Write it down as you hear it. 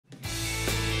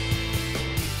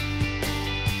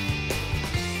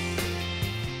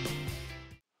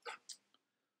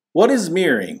What is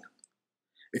mirroring?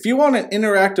 If you want an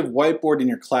interactive whiteboard in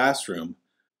your classroom,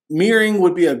 mirroring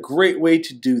would be a great way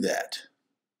to do that.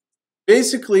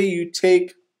 Basically, you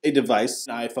take a device,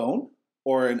 an iPhone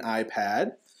or an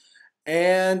iPad,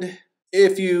 and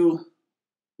if you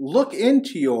look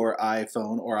into your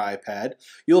iPhone or iPad,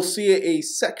 you'll see a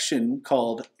section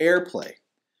called Airplay.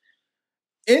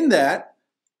 In that,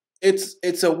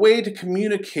 it's a way to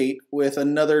communicate with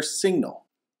another signal.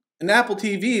 An Apple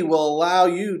TV will allow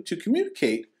you to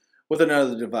communicate with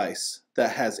another device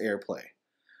that has Airplay.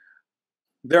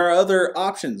 There are other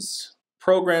options,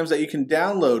 programs that you can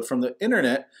download from the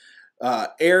internet,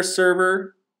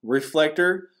 Airserver,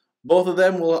 Reflector. Both of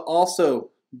them will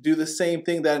also do the same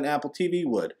thing that an Apple TV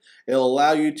would. It'll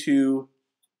allow you to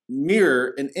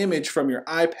mirror an image from your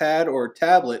iPad or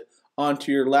tablet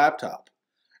onto your laptop.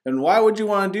 And why would you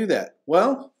want to do that?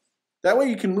 Well, that way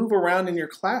you can move around in your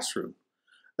classroom.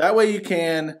 That way you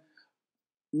can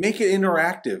make it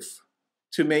interactive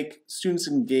to make students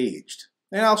engaged.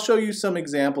 And I'll show you some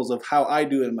examples of how I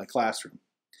do it in my classroom.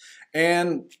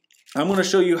 And I'm going to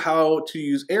show you how to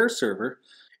use Airserver.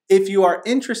 If you are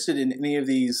interested in any of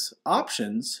these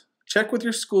options, check with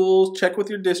your schools, check with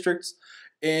your districts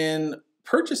in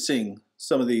purchasing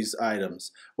some of these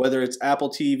items, whether it's Apple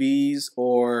TVs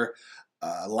or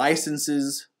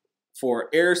licenses for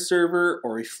Airserver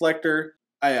or Reflector.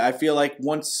 I feel like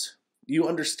once you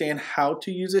understand how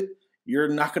to use it, you're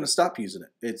not going to stop using it.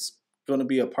 It's going to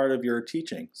be a part of your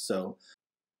teaching. So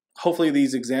hopefully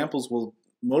these examples will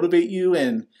motivate you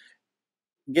and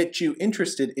get you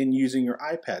interested in using your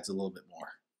iPads a little bit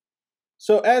more.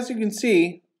 So as you can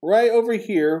see, right over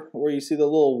here where you see the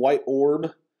little white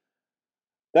orb,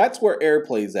 that's where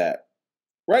Airplay's at.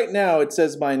 Right now it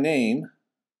says my name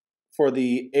for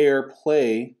the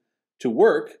Airplay to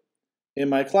work in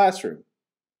my classroom.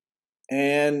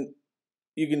 And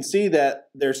you can see that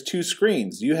there's two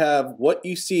screens. You have what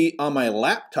you see on my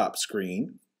laptop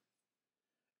screen,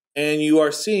 and you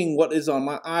are seeing what is on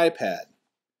my iPad.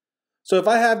 So if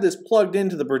I have this plugged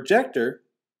into the projector,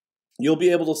 you'll be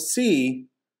able to see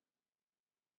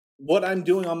what I'm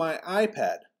doing on my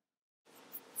iPad.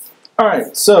 All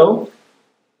right, so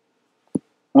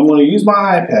I'm going to use my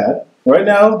iPad. Right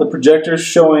now, the projector is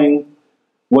showing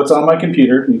what's on my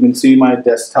computer. You can see my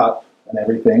desktop and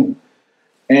everything.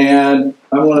 And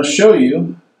I'm going to show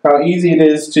you how easy it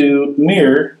is to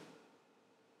mirror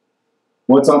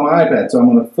what's on my iPad. So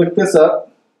I'm going to flick this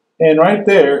up, and right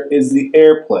there is the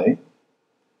Airplay.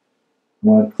 I'm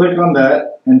going to click on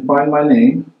that and find my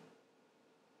name.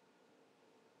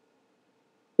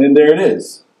 And there it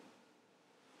is.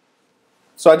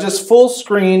 So I just full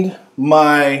screened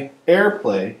my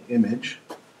Airplay image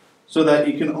so that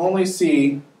you can only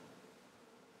see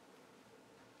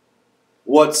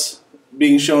what's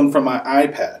being shown from my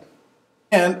iPad.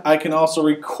 And I can also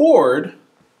record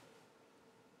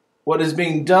what is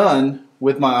being done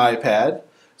with my iPad.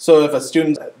 So if a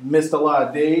student missed a lot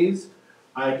of days,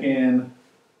 I can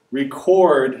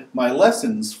record my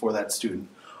lessons for that student.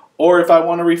 Or if I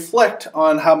want to reflect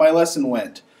on how my lesson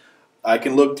went, I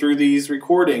can look through these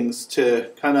recordings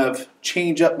to kind of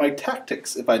change up my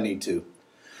tactics if I need to.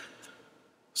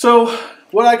 So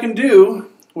what I can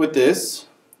do with this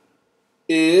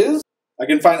is I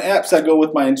can find apps that go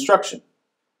with my instruction.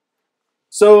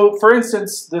 So for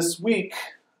instance, this week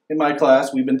in my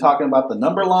class, we've been talking about the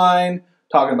number line,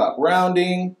 talking about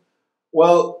rounding.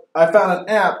 Well, I found an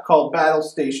app called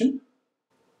Battlestation,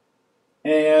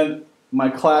 and my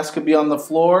class could be on the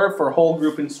floor for whole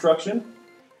group instruction,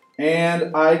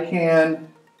 and I can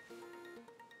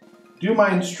do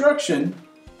my instruction,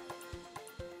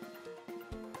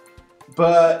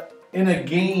 but in a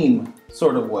game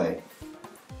sort of way.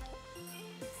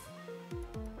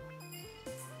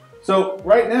 So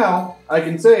right now, I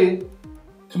can say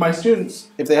to my students,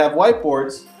 if they have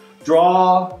whiteboards,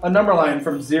 draw a number line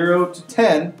from 0 to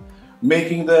 10,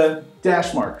 making the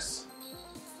dash marks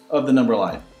of the number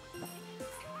line.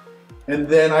 And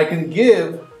then I can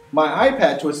give my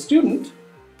iPad to a student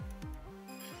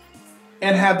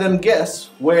and have them guess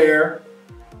where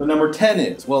the number 10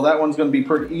 is. Well, that one's going to be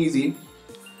pretty easy,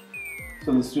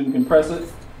 so the student can press it.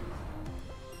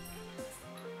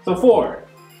 So 4.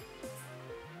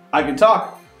 I can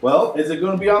talk. Well, is it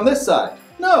going to be on this side?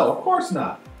 No, of course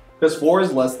not, because 4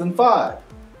 is less than 5.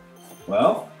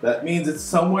 Well, that means it's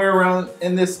somewhere around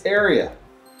in this area.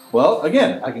 Well,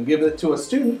 again, I can give it to a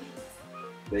student.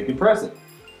 They can press it.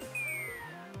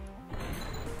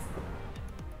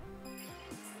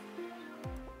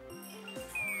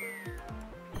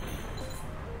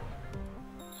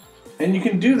 And you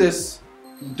can do this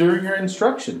during your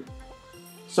instruction.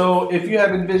 So if you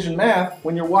have Envision Math,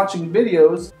 when you're watching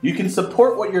videos, you can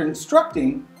support what you're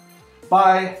instructing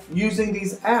by using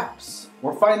these apps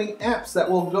or finding apps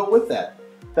that will go with that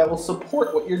will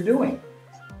support what you're doing.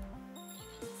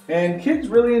 And kids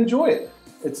really enjoy it.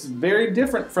 It's very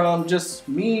different from just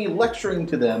me lecturing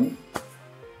to them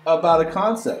about a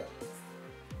concept.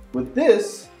 With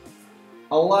this,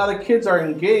 a lot of kids are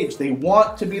engaged. They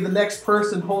want to be the next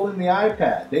person holding the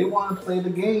iPad. They want to play the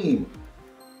game.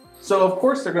 So of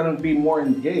course they're going to be more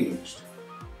engaged.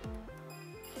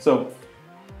 So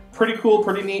pretty cool,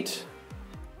 pretty neat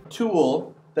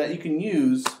tool that you can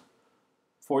use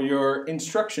for your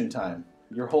instruction time,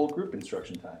 your whole group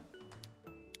instruction time.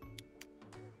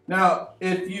 Now,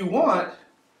 if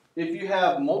you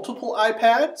have multiple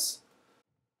iPads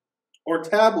or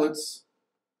tablets,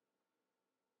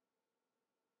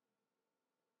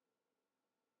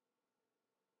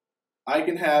 I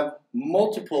can have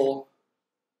multiple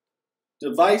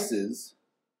devices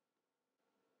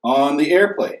on the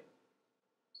Airplay.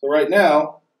 So right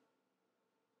now,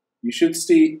 you should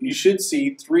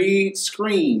see 3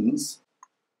 screens,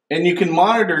 and you can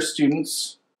monitor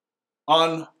students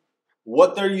on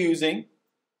what they're using,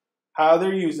 how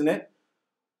they're using it.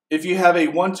 If you have a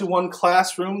one-to-one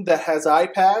classroom that has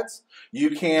iPads,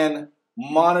 you can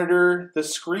monitor the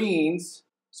screens.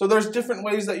 So there's different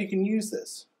ways that you can use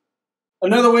this.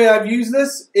 Another way I've used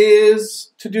this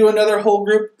is to do another whole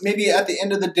group. Maybe at the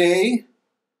end of the day,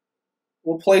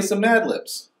 we'll play some Mad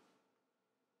Libs.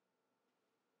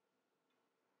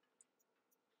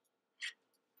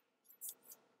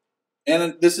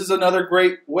 And this is another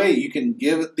great way. You can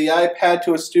give the iPad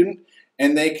to a student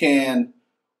and they can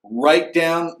write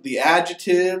down the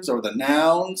adjectives or the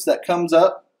nouns that comes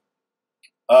up.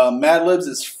 Mad Libs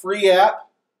is a free app.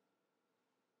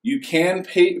 You can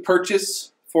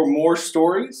purchase for more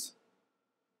stories.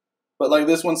 But like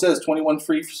this one says, 21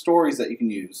 free stories that you can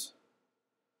use.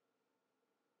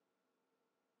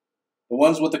 The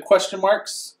ones with the question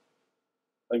marks,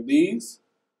 like these,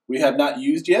 we have not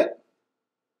used yet.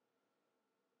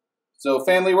 So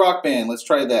Family Rock Band, let's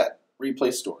try that.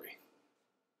 Replay story.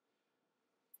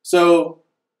 So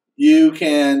you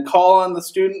can call on the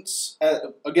students,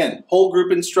 again, whole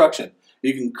group instruction.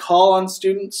 You can call on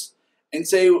students and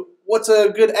say, what's a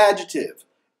good adjective?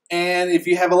 And if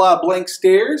you have a lot of blank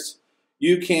stares,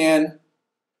 you can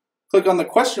click on the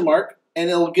question mark and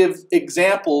it'll give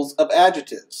examples of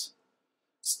adjectives.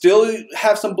 Still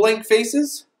have some blank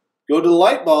faces? Go to the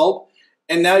light bulb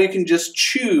and now you can just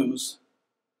choose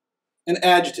an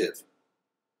adjective.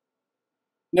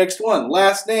 Next one,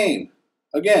 last name.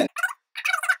 Again.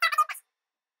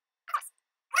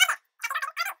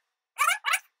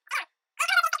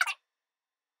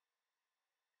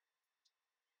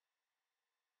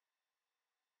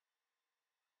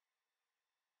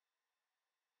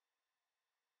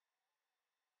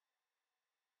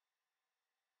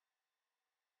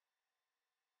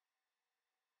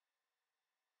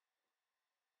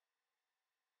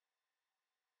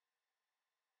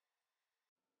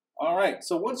 All right,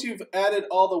 so once you've added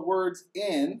all the words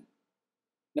in,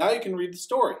 now you can read the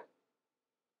story.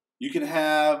 You can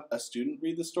have a student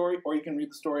read the story, or you can read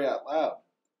the story out loud.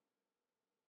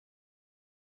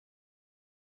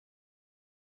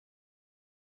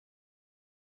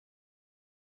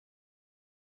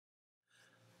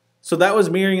 So that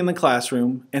was mirroring in the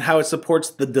classroom and how it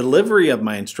supports the delivery of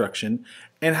my instruction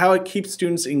and how it keeps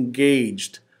students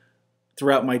engaged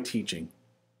throughout my teaching.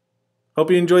 Hope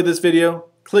you enjoyed this video.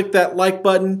 Click that like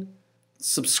button,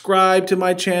 subscribe to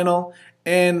my channel,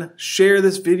 and share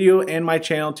this video and my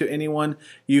channel to anyone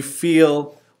you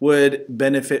feel would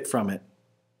benefit from it.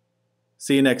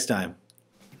 See you next time.